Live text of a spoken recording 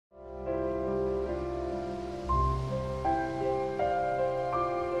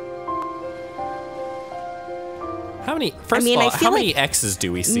How many? First of all, how many X's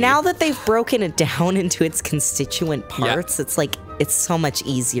do we see? Now that they've broken it down into its constituent parts, it's like it's so much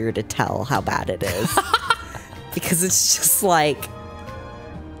easier to tell how bad it is because it's just like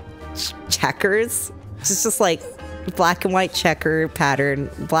checkers. It's just like black and white checker pattern,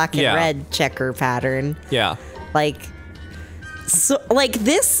 black and red checker pattern. Yeah. Like, so, like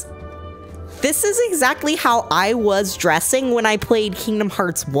this is exactly how I was dressing when I played Kingdom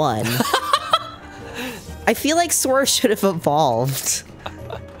Hearts 1. I feel like Sora should have evolved.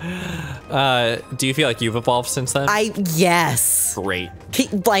 Do you feel like you've evolved since then? Yes. Great.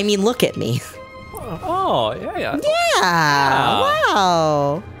 I mean, look at me. Oh, yeah. Yeah.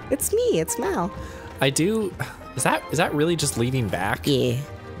 Wow. It's me. It's Mal. I do. Is that really just leading back? Yeah.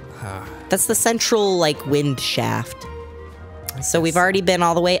 That's the central, like, wind shaft. So we've already been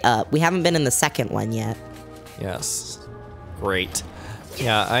all the way up. We haven't been in the second one yet. Yes. Great.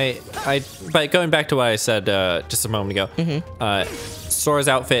 Yeah, but going back to what I said just a moment ago, Sora's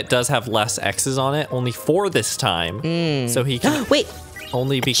outfit does have less X's on it, only 4 this time. So he can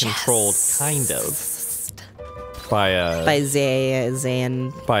only be controlled, kind of, by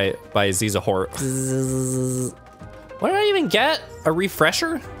Zayan. By Zizahort. What did I even get? A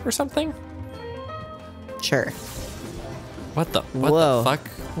refresher or something? Sure. What the fuck?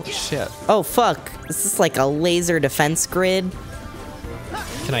 Oh, shit. Oh, fuck. This is like a laser defense grid.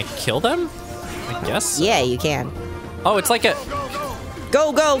 Can I kill them? I guess so. Yeah, you can. Oh, it's like a...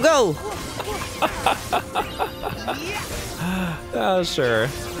 Go, go, go! Oh, sure.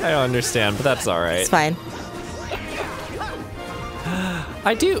 I don't understand, but that's all right. It's fine.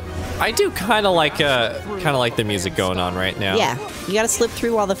 I do kind of like the music going on right now. Yeah, you gotta slip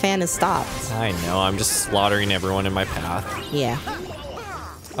through while the fan is stopped. I know. I'm just slaughtering everyone in my path. Yeah.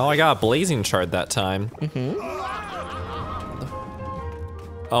 Oh, I got a blazing shard that time.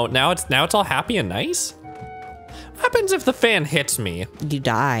 Oh, now it's all happy and nice? What happens if the fan hits me? You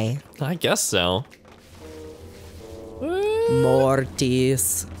die. I guess so.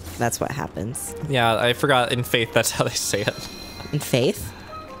 Mortis. That's what happens. Yeah, I forgot in Faith that's how they say it. In Faith?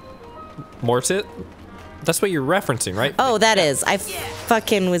 Mortit? That's what you're referencing, right? Oh, that is. I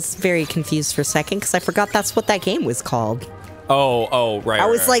fucking was very confused for a second because I forgot that's what that game was called. Oh, right. I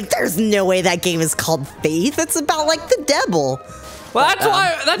was like, there's no way that game is called Faith. It's about like the devil. Well, that's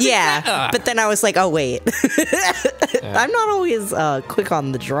why. That's yeah, but then I was like, oh wait, I'm not always quick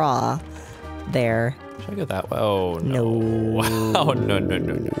on the draw. There. Should I go that way? Oh no! Oh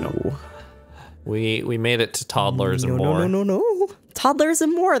no! We made it to toddlers and more. No! Toddlers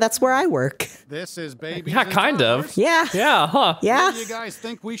and more. That's where I work. This is baby. Yeah, kind of. Yeah. Yeah. Huh. Yeah. Where do you guys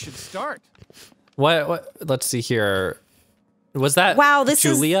think we should start? What? Let's see here. Was that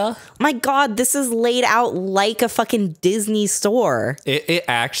Julia? My God, this is laid out like a fucking Disney store. It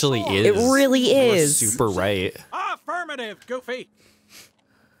actually is. It really is. You're super right. Affirmative, Goofy.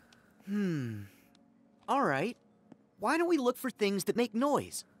 All right. Why don't we look for things that make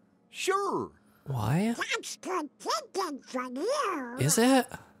noise? Sure. Why? That's good thinking from you. Is it?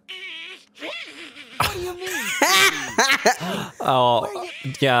 What do you mean? Oh,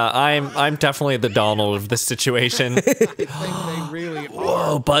 yeah. I'm definitely the Donald of this situation.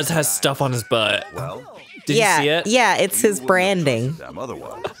 Whoa, Buzz has stuff on his butt. Did you see it? Yeah, it's his branding.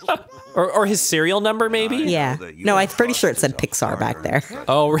 Or his serial number, maybe? Yeah. No, I'm pretty sure it said Pixar back there.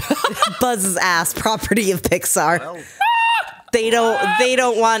 Oh, Buzz's ass, property of Pixar. They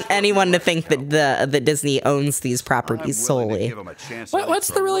don't want anyone to think that Disney owns these properties solely. What's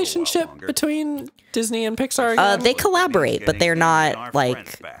the relationship between Disney and Pixar again? They collaborate, but they're not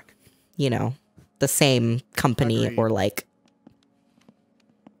like, you know, the same company or like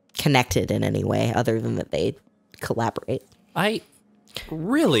connected in any way other than that they collaborate.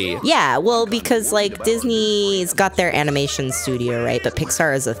 Really? Yeah, well, because like Disney's got their animation studio, right? But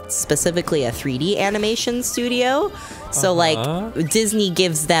Pixar is specifically a 3D animation studio. So like Disney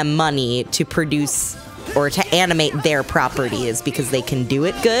gives them money to produce or to animate their properties because they can do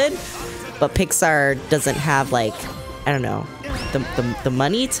it good. But Pixar doesn't have like, I don't know, the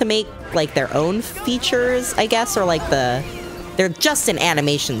money to make like their own features, I guess, or like they're just an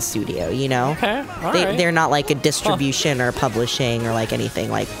animation studio, you know? Okay, They're not like a distribution or publishing or like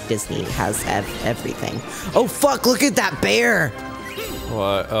anything like Disney has everything. Oh, fuck, look at that bear.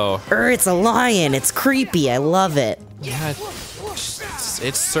 What? Oh. It's a lion. It's creepy. I love it. Yeah,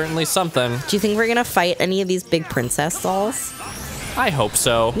 it's certainly something. Do you think we're going to fight any of these big princess dolls? I hope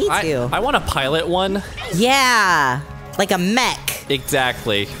so. Me too. I want to pilot one. Yeah, like a mech.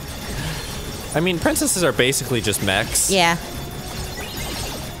 Exactly. I mean, princesses are basically just mechs. Yeah.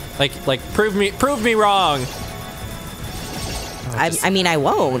 Like prove me wrong. I mean, I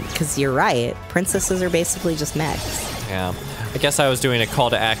won't, because you're right. Princesses are basically just mechs. Yeah. I guess I was doing a call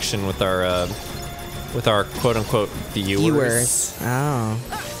to action with our quote-unquote viewers. Oh.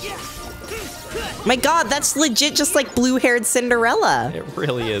 My god, that's legit just like blue-haired Cinderella. It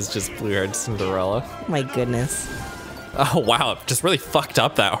really is just blue-haired Cinderella. Oh my goodness. Oh, wow. Just really fucked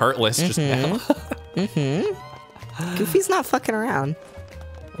up that Heartless just now. Goofy's not fucking around.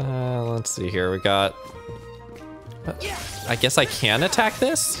 Let's see here. We got... I guess I can attack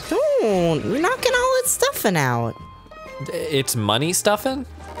this? Don't. You're knocking all its stuffing out. It's money stuffing?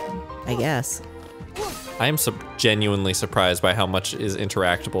 I guess. I am genuinely surprised by how much is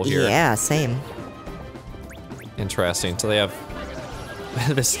interactable here. Yeah, same. Interesting. So they have...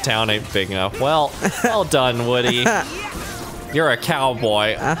 This town ain't big enough. Well done, Woody. You're a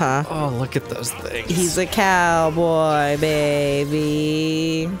cowboy. Uh-huh. Oh, look at those things. He's a cowboy,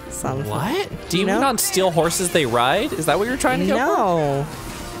 baby. Something. What? Do you No. mean on steel horses they ride? Is that what you're trying to go No.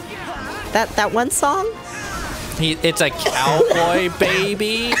 That one song? for? It's a cowboy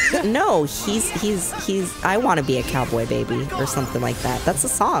baby. No, he's I want to be a cowboy baby or something like that. That's a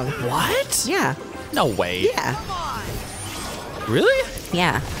song. What? Yeah. No way. Yeah. Really?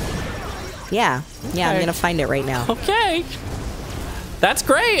 Yeah. Yeah. Yeah, I'm Okay. gonna find it right now. Okay. That's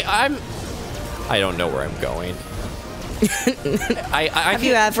great. I don't know where I'm going.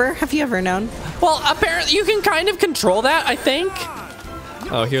 Have you ever known? Well, apparently you can kind of control that, I think.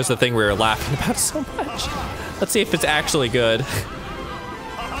 Oh, here's the thing we were laughing about so much. Let's see if it's actually good.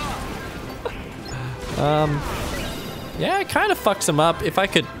 Yeah, it kind of fucks him up. If I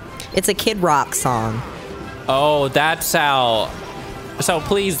could... It's a Kid Rock song. Oh, that's how... So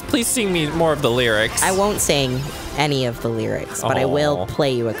please sing me more of the lyrics. I won't sing any of the lyrics, but I will Aw.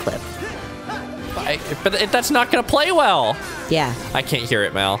 play you a clip. But that's not gonna play well. Yeah, I can't hear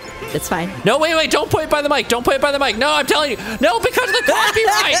it, Mal. it's fine. No, wait, don't put it by the mic. Don't put it by the mic. No, I'm telling you. No, because of the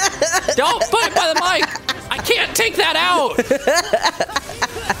copyright. Don't put it by the mic. I can't take that out.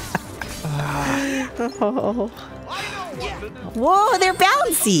 Whoa, they're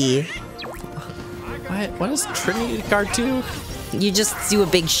bouncy. What does Trinity Guard do? You just do a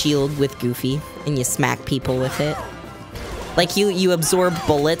big shield with Goofy, and you smack people with it. Like, you absorb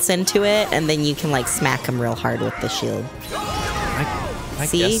bullets into it, and then you can, like, smack them real hard with the shield. I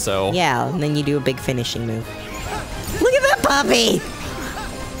See? guess so. Yeah, and then you do a big finishing move. Look at that puppy!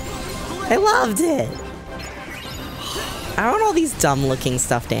 I loved it. I want all these dumb-looking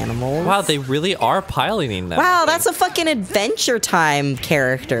stuffed animals. Wow, they really are piloting that. Wow, that's a fucking Adventure Time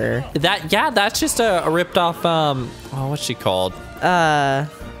character. That's just a ripped off. What's she called?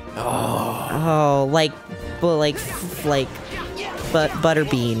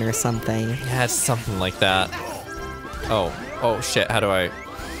 Butterbean or something. Yeah, it's something like that. Oh shit! How do I?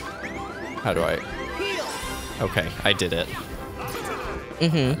 Okay, I did it.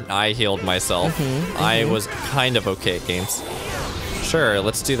 I healed myself. I was kind of okay at games. Sure,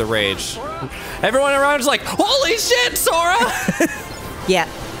 let's do the rage. Everyone around is like, holy shit, Sora! Yeah.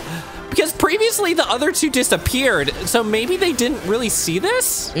 Because previously the other two disappeared, so maybe they didn't really see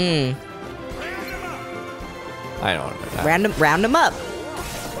this? I don't know. Round them up.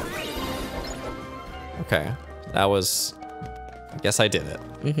 Okay, that was... I guess I did it.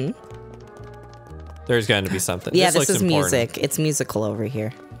 There's going to be something. Yeah, this looks is important, music. It's musical over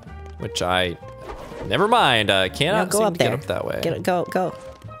here. Which I... Never mind, No, cannot go seem up to there. get up that way. Go.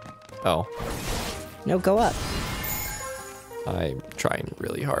 Oh, No, go up. I'm trying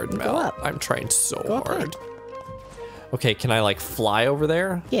really hard, Go Mel. up. I'm trying so Go up hard. Okay, can I like fly over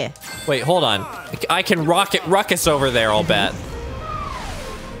there? Yeah. Wait, hold on. I can rocket ruckus over there, I'll bet.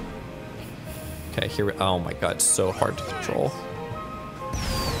 Okay, here we... Oh my god, it's so hard to control.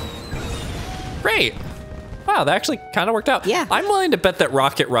 Great! Wow, that actually kind of worked out. Yeah. I'm willing to bet that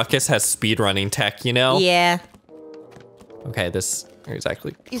Rocket Ruckus has speedrunning tech, you know? Yeah. Okay, this is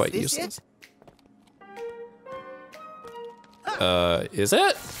actually quite this useless. Is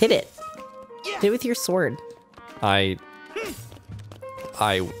it? Hit it. Hit it with your sword. I...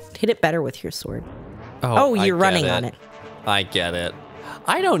 Hit it better with your sword. Oh, you're running on it. I get it.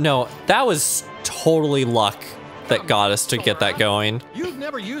 I don't know. That was totally luck that got us to get that going. You've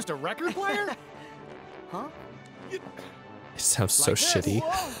never used a record player? It sounds so shitty.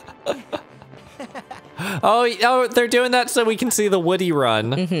 Oh, they're doing that so we can see the Woody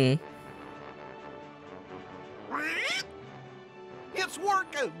run. It's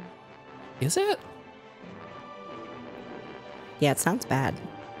working. Is it? Yeah, it sounds bad.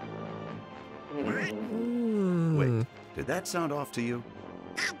 Wait, did that sound off to you?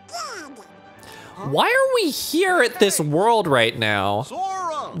 Why are we here at this world right now?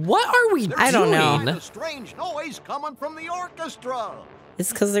 Sora! What are we doing? I don't know. A strange noise coming from the orchestra.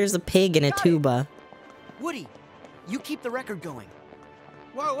 It's because there's a pig in a tuba. Woody, you keep the record going.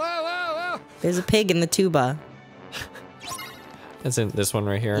 Whoa, whoa, whoa, whoa. There's a pig in the tuba. Isn't this one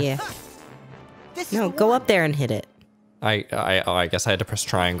right here? Yeah. This is No, the go one. up there and hit it. I guess I had to press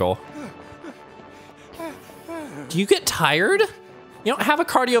triangle. Do you get tired? You don't have a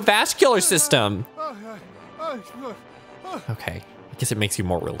cardiovascular system. Okay, I guess it makes you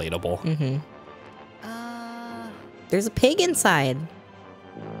more relatable. There's a pig inside.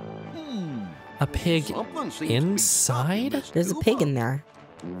 A pig Something seems to be inside? stuck in this There's a tuba. pig in there.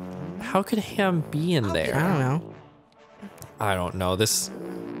 How could Ham be in I there? don't know. I don't know. This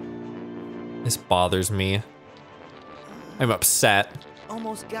bothers me. I'm upset.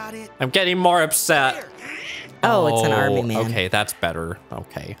 Almost got it. I'm getting more upset. Oh, it's an army man. Okay, that's better.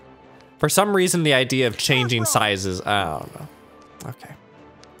 Okay. For some reason, the idea of changing sizes, I don't know. Okay.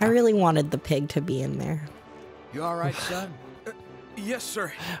 I really wanted the pig to be in there. You all right, son? Yes,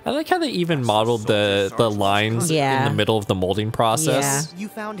 sir. I like how they even modeled the lines Yeah. in the middle of the molding process. You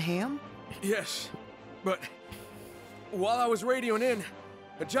found Ham? Yes, but while I was radioing in,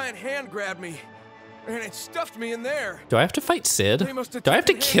 a giant hand grabbed me, and it stuffed me in there. Do I have to fight Sid? They must have Do I have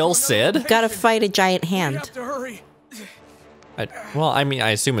to taken him kill to another Sid? Gotta fight a giant We hand. have to hurry. Well, I mean,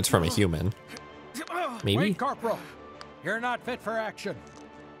 I assume it's from a human. Maybe? Wait, Corporal. You're not fit for action.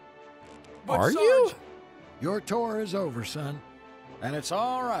 But Are Sarge, you? Your tour is over, son. And it's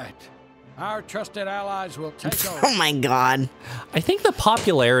all right. Our trusted allies will take over. Oh my god. I think the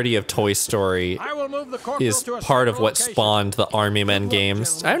popularity of Toy Story I will move the corporal is to a part of central what location. spawned the Army Men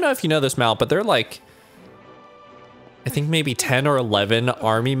games. I don't know if you know this, Mal, but they're like, I think maybe 10 or 11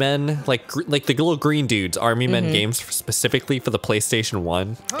 Army Men, like the little green dudes, Army Men games specifically for the PlayStation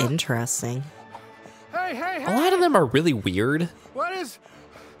 1. Interesting. Hey, hey, A hey! lot of them are really weird. What is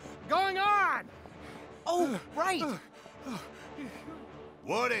going on? Oh, right.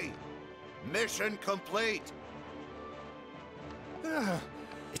 Woody, mission complete.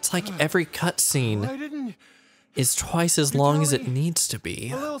 It's like every cutscene I didn't is twice as long as it me. needs to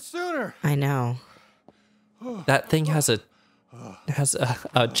be. a little sooner. I know. That thing has a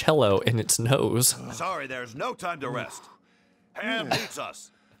cello in its nose. Sorry, there's no time to rest. Ham needs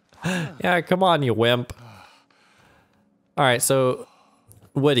us. Yeah, come on, you wimp. All right, so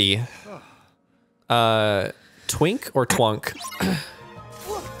Woody, twink or twunk?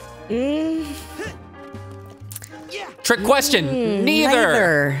 Trick question. Neither.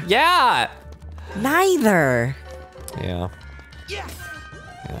 neither. Yeah. Neither. Yeah.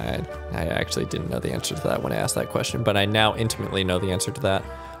 I actually didn't know the answer to that when I asked that question, but I now intimately know the answer to that.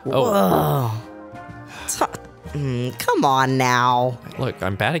 Oh, Come on now. look,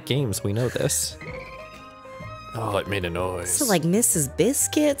 I'm bad at games. We know this. Oh, it made a noise. So like Mrs.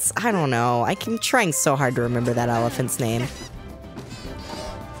 Biscuits? I don't know. I'm trying so hard to remember that elephant's name.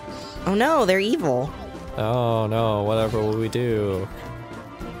 Oh no, they're evil. Oh no, whatever will we do?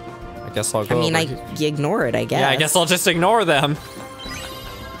 I guess I'll go. I mean, over here. you ignore it, I guess. Yeah, I guess I'll just ignore them.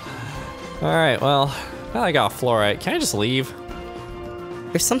 All right, well, now I got fluorite. Can I just leave?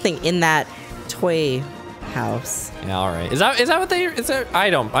 There's something in that toy house. Yeah, all right. Is that what they? Is that?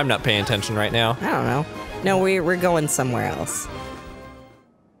 I'm not paying attention right now. I don't know. No, we're going somewhere else.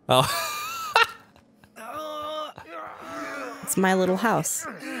 Oh, It's my little house.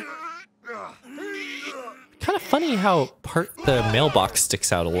 kind of funny how the mailbox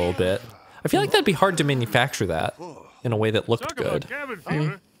sticks out a little bit. I feel like that'd be hard to manufacture that in a way that looked Talk about good. cabin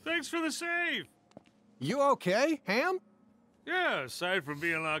fever. Thanks for the save. You okay, Ham? Yeah, aside from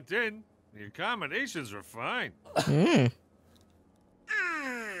being locked in, the accommodations were fine.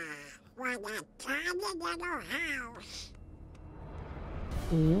 What a tiny little house.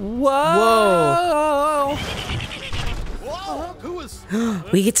 Whoa! Whoa! Who was?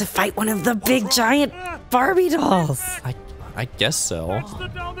 We get to fight one of the big giant Barbie dolls. I guess so. That's the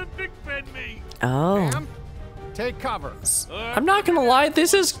doll that Big fed me. Oh. Ham? Take cover. I'm not gonna lie,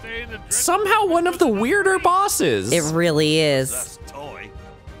 this is Stay in the dress- somehow one of the weirder bosses. It really is. That's toy.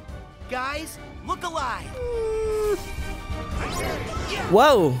 Guys, look alive.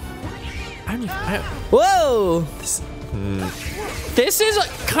 Whoa. Whoa. This is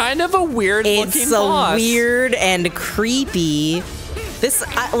kind of a weird looking It's boss. weird and creepy. This,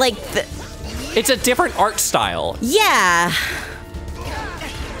 It's a different art style. yeah.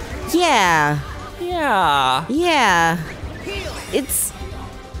 Yeah. Yeah. Yeah. It's.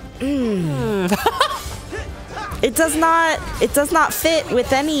 It does not fit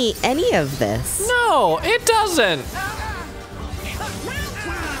with any of this. No, it doesn't.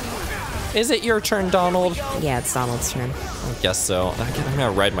 Is it your turn, Donald? Yeah, it's Donald's turn. guess so. I'm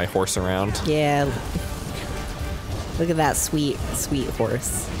gonna ride my horse around. Yeah. Look at that sweet, sweet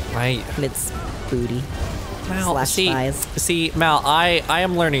horse. Right. And its booty. Mal, Slash thighs. see, Mal, I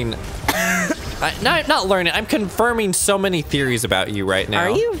am learning. Not learning. I'm confirming so many theories about you right now.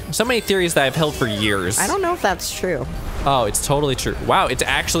 Are you? So many theories that I've held for years. I don't know if that's true. Oh, it's totally true. Wow, it's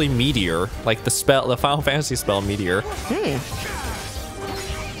actually Meteor, like the Final Fantasy spell Meteor.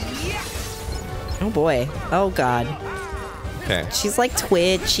 Oh boy. Oh god. Okay. She's like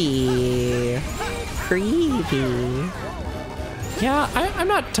twitchy. Creepy. Yeah, I'm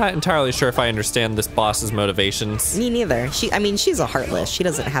not entirely sure if I understand this boss's motivations. Me neither. I mean, she's a heartless. She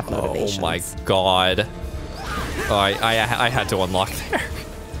doesn't have motivations. Oh my god. Oh, I had to unlock there.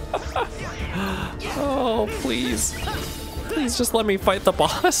 Oh, please. Please just let me fight the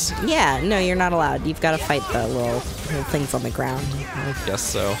boss. Yeah, no, you're not allowed. You've got to fight the little things on the ground. I guess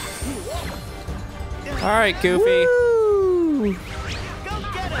so. Alright, Goofy. Woo!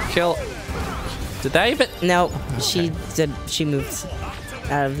 Kill. Did that even? Nope. She did. She moved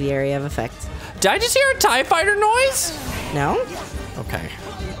out of the area of effect. Did I just hear a TIE fighter noise? No? Okay.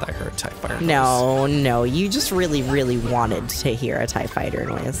 I heard a TIE fighter noise. No. You just really, really wanted to hear a TIE fighter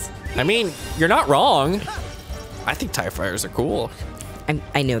noise. I mean, you're not wrong. I think TIE fighters are cool.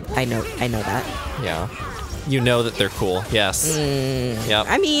 I know that. Yeah. You know that they're cool. Yes. Yep.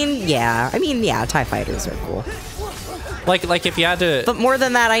 I mean, yeah, TIE fighters are cool. Like if you had to. But more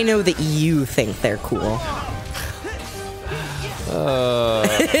than that, I know that you think they're cool.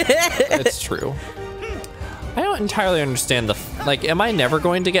 It's true. I don't entirely understand am I never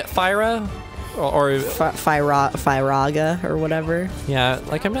going to get Fyra? Or Fyraga or whatever. Yeah,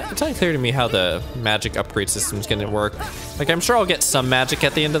 it's not clear to me how the magic upgrade system is gonna work. Like, I'm sure I'll get some magic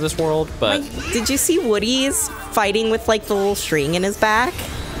at the end of this world, but... Did you see Woody's fighting with, like, the little string in his back?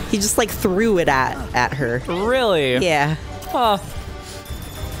 He just, like, threw it at her. Really? Yeah. Oh.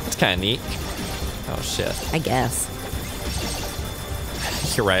 That's kind of neat. Oh, shit. I guess.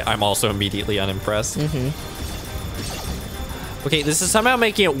 You're right, I'm also immediately unimpressed. Okay, this is somehow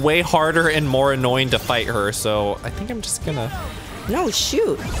making it way harder and more annoying to fight her, so I think I'm just gonna... No,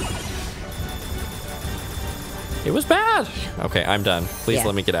 shoot. It was bad. Okay, I'm done. Please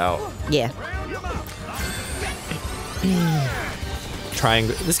let me get out. Yeah.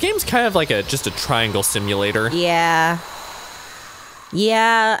 Triangle. This game's kind of like just a triangle simulator. Yeah.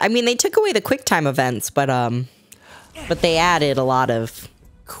 Yeah, I mean, they took away the QuickTime events, but they added a lot of...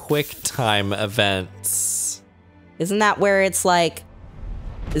 QuickTime events. Isn't that where it's like,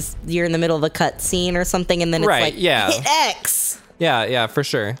 you're in the middle of a cutscene or something, and then it's like, hit X? Yeah, for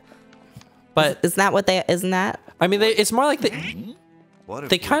sure. But isn't that? I mean, it's more like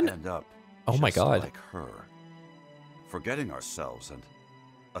they kind of end up oh my god. like her, forgetting ourselves and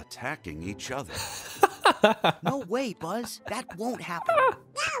attacking each other. No way, Buzz. That won't happen.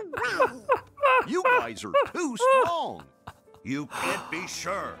 You guys are too strong. You can't be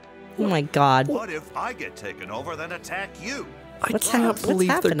sure. Oh my god. What if I get taken over, then attack you? I can't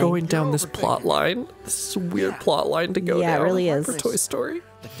believe they're going down this plot line. This is a weird plot line to go down. Yeah, it really is. For Toy Story.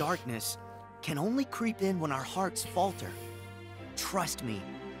 The darkness can only creep in when our hearts falter. Trust me,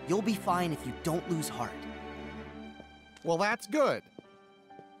 you'll be fine if you don't lose heart. Well, that's good.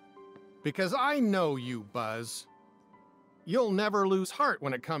 Because I know you, Buzz. You'll never lose heart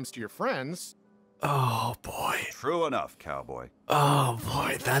when it comes to your friends. Oh boy. True enough, cowboy. Oh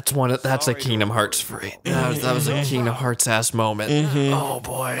boy, that's a Kingdom Hearts free. That was a Kingdom Hearts ass moment. Oh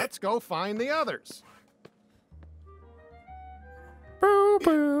boy. Let's go find the others. Boo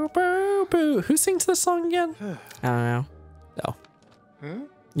boo boo boo. Who sings this song again? I don't know. No.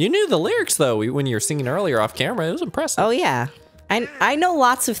 You knew the lyrics though when you were singing earlier off camera. It was impressive. Oh yeah. I know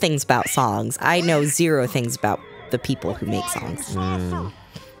lots of things about songs. I know zero things about the people who make songs.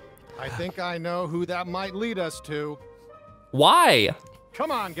 I think I know who that might lead us to. Why?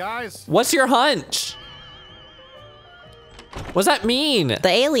 Come on, guys. What's your hunch? What's that mean? The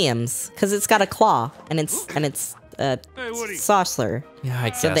aliens, because it's got a claw and it's saucer. Yeah, I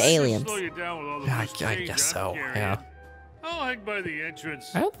guess. So the aliens. Yeah, I guess so. Yeah. I'll hang by the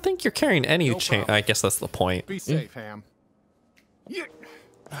entrance. I don't think you're carrying any chain. I guess that's the point. Be safe, Ham. Yeah.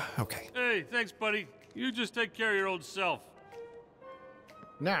 Okay. Hey, thanks, buddy. You just take care of your old self.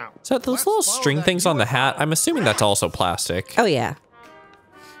 Now. So those little string things on the hat, I'm assuming that's also plastic. Oh yeah.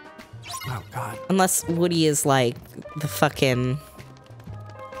 Oh god. Unless Woody is like the fucking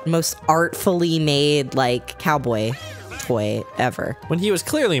most artfully made like cowboy toy ever. When he was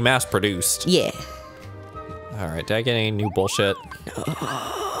clearly mass produced. Yeah. All right, did I get any new bullshit?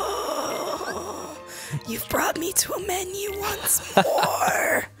 You've brought me to a menu once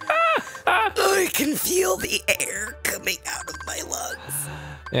more. I I can feel the air coming out of my lungs.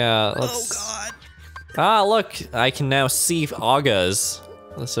 Yeah, let's... Oh god. Ah, look, I can now see Agas.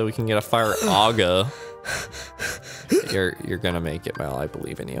 So we can get a fire Aga. You're gonna make it, Mal. I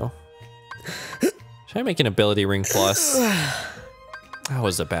believe in you. Should I make an ability ring plus? That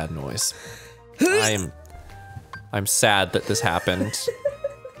was a bad noise. I'm sad that this happened.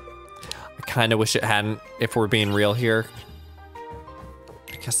 I kind of wish it hadn't, if we're being real here.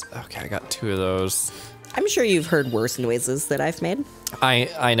 I guess, okay, I got 2 of those. I'm sure you've heard worse noises that I've made.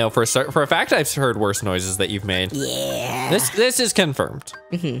 I know for a fact I've heard worse noises that you've made. Yeah. This is confirmed.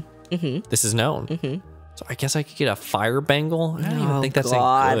 This is known. So I guess I could get a fire bangle. I don't even think that's any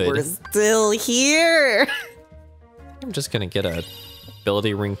good. We're still here. I'm just gonna get a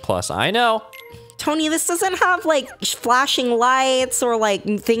ability ring plus. I know. Tony, this doesn't have like flashing lights or like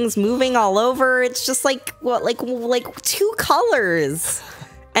things moving all over. It's just like what, like 2 colors,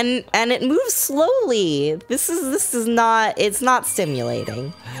 and it moves slowly. This is not. It's not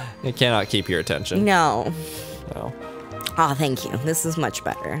stimulating. It cannot keep your attention. No. No. Oh, thank you. This is much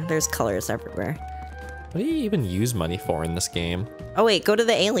better. There's colors everywhere. What do you even use money for in this game? Oh wait, go to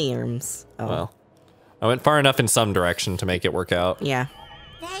the alien rooms. Oh. Well, I went far enough in some direction to make it work out. Yeah.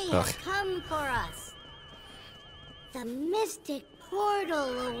 They have come for us. The mystic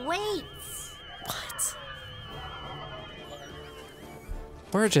portal awaits. What?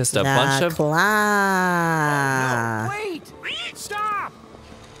 We're just a bunch of... Wait! Stop!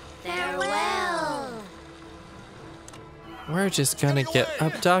 Farewell. We're just gonna get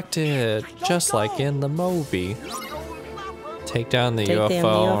abducted, just like in the movie. Take down the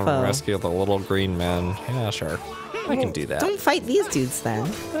UFO and rescue the little green man. Yeah, sure. I can do that. Don't fight these dudes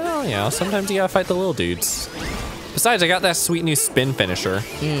then. Well, yeah, sometimes you gotta fight the little dudes. Besides, I got that sweet new spin finisher.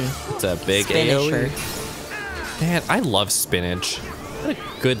 It's a big Finisher. AoE. Man, I love spinach. What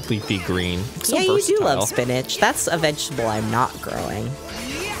a good leafy green. It's so Yeah, you do love versatile. spinach. That's a vegetable I'm not growing.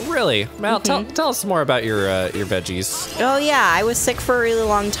 Really? Mal, tell us more about your veggies. Oh yeah, I was sick for a really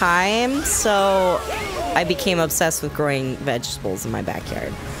long time, so I became obsessed with growing vegetables in my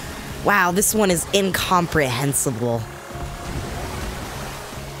backyard. Wow, this one is incomprehensible.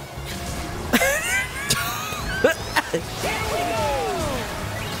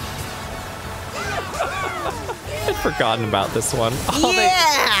 I'd forgotten about this one. Oh,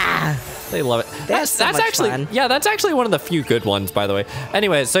 Yeah! They love it. That's so much actually fun. Yeah, that's actually one of the few good ones, by the way.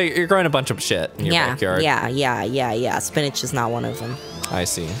 Anyway, so you're growing a bunch of shit in your backyard. Yeah. Spinach is not one of them. I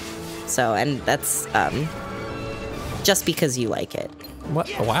see. So, and that's just because you like it. What?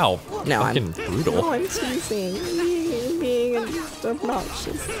 Wow. No, Fucking brutal. I'm teasing. Being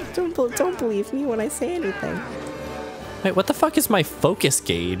obnoxious. Don't believe me when I say anything. Wait, what the fuck is my focus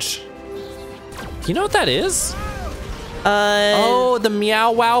gauge? Do you know what that is? Oh, the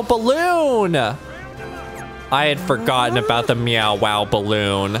Meow Wow balloon. I had forgotten about the Meow Wow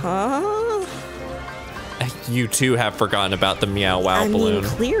balloon. You too have forgotten about the Meow Wow balloon. I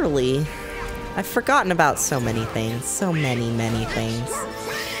mean, clearly. I've forgotten about so many things. So many things.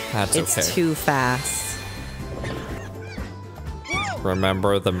 That's It's okay. too fast.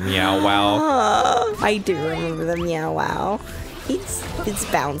 Remember the Meow Wow? I do remember the Meow Wow. It's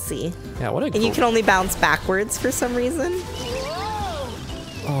bouncy. Yeah, what a And you can only bounce backwards for some reason.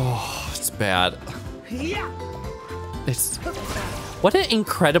 Oh, it's bad. It's... What an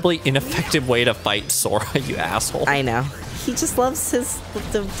incredibly ineffective way to fight Sora, you asshole. I know. He just loves his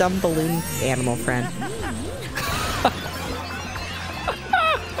the dumb balloon animal friend.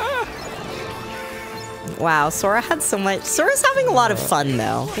 Wow, Sora had so much. Sora's having a lot of fun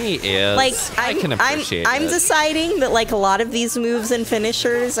though. He is. Like I can appreciate I'm it. deciding that like a lot of these moves and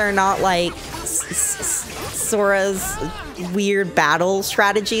finishers are not like Sora's weird battle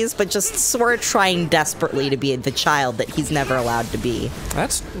strategies, but just Sora trying desperately to be the child that he's never allowed to be.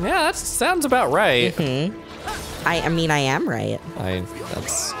 That sounds about right. I mean, I am right.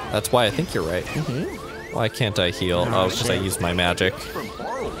 That's why I think you're right. Why can't I heal? Oh, because I used my magic.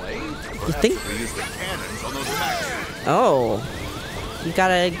 You think? Oh, you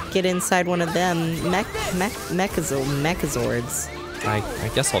gotta get inside one of them Mechazords. I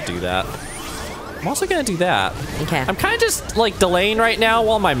guess I'll do that. I'm also gonna do that. Okay. I'm kind of just like delaying right now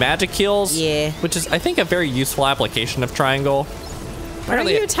while my magic heals. Yeah. Which is, I think, a very useful application of triangle. Why don't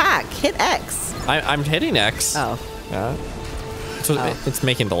you attack? Hit X. I'm hitting X. Oh. Yeah. So it's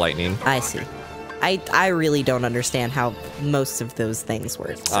making the lightning. I see. I really don't understand how most of those things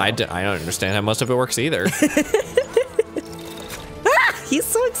work. So. I don't understand how most of it works either. He's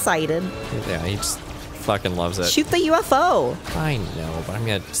so excited. Yeah, he just fucking loves it. Shoot the UFO. I know, but I'm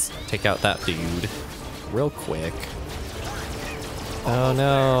gonna just take out that dude real quick. Oh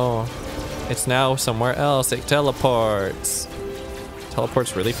no. It's now somewhere else. It teleports.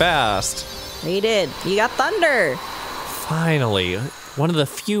 Teleports really fast. You did. You got thunder. Finally. One of the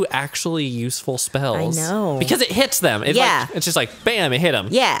few actually useful spells. I know. Because it hits them. It's Yeah. Like, it's just like, bam, it hit them.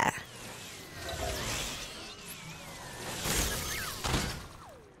 Yeah.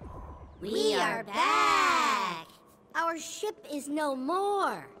 We are back. Our ship is no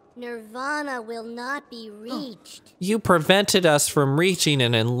more. Nirvana will not be reached. You prevented us from reaching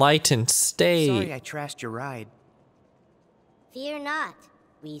an enlightened state. Sorry I trashed your ride. Fear not.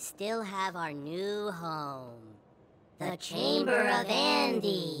 We still have our new home. The Chamber of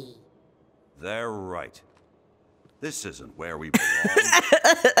Andy. They're right. This isn't where we belong.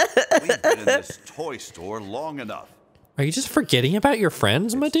 We've been in this toy store long enough. Are you just forgetting about your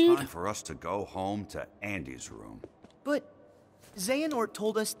friends, my dude? It's time for us to go home to Andy's room. But Xehanort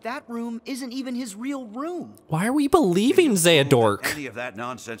told us that room isn't even his real room. Why are we believing Xehanort? Any of that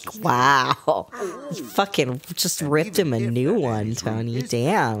nonsense is Wow. You fucking just ripped him a new one, Tony.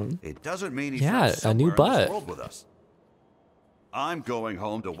 Damn. It doesn't mean he's Yeah, not a new somewhere in butt. this world with us. I'm going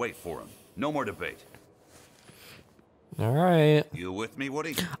home to wait for him. No more debate. All right. You with me,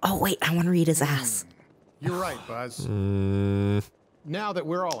 Woody? Oh, wait. I want to read his ass. You're right, Buzz. Now that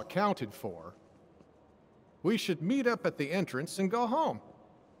we're all accounted for, we should meet up at the entrance and go home.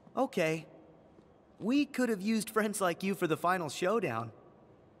 Okay. We could have used friends like you for the final showdown.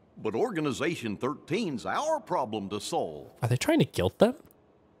 But Organization 13's our problem to solve. Are they trying to guilt them?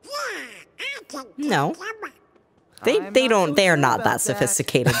 No. They're not that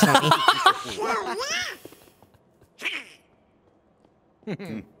sophisticated, Tony.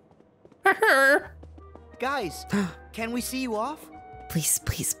 Guys, can we see you off? Please,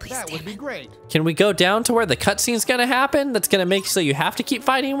 please, please. That would be great. Can we go down to where the cutscene's gonna happen? That's gonna make so you have to keep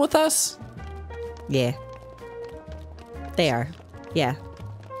fighting with us? Yeah. They are. Yeah.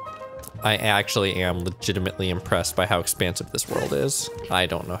 I actually am legitimately impressed by how expansive this world is. I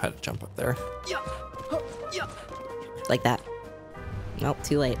don't know how to jump up there. Like that. Nope,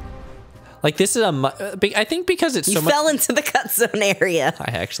 too late. Like this is I think because it's You so much. fell into the cut zone area.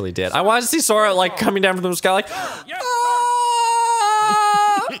 I actually did. I wanted to see Sora like coming down from the sky like.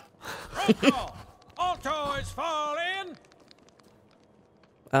 Alto is falling.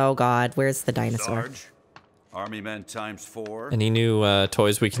 Oh God, where's the dinosaur? Sarge, Army Men ×4. Any new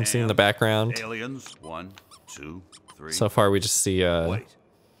toys we can see in the background? Aliens, 1, 2, 3. So far, we just see Wait.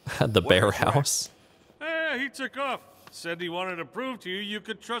 the bear Where's Rex? house. He took off. Said he wanted to prove to you you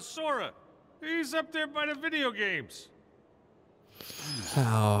could trust Sora. He's up there by the video games.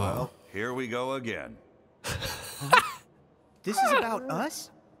 Well, here we go again. This is about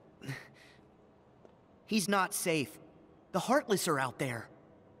us? He's not safe. The Heartless are out there.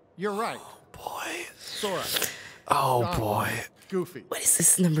 You're right. Boy. Sora. Oh Donald, boy. Goofy. What is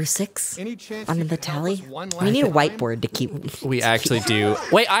this, number 6? Any chance On you the could help tally? us one We need a last time? whiteboard to keep. We actually do.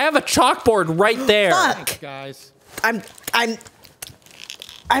 Wait, I have a chalkboard right there. Fuck! Guys. I'm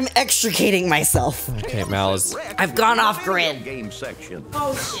extricating myself. Okay, Mal is. I've gone off grid. Game section.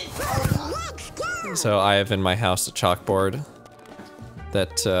 Oh shit. So I have in my house a chalkboard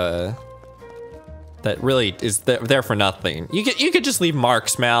that that really is there for nothing. You could just leave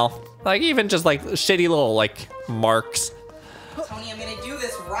marks, Mal. Like even just like shitty little like marks. Tony, I'm gonna do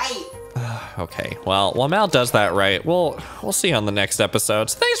this right. Okay, well, while Mal does that right, we'll see you on the next episode.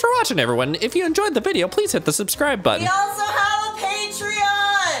 So thanks for watching, everyone. If you enjoyed the video, please hit the subscribe button. We also have a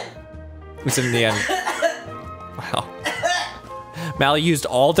Patreon. It's in the end. Wow. Mal used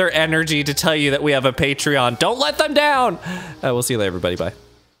all their energy to tell you that we have a Patreon. Don't let them down. We'll see you later, everybody. Bye.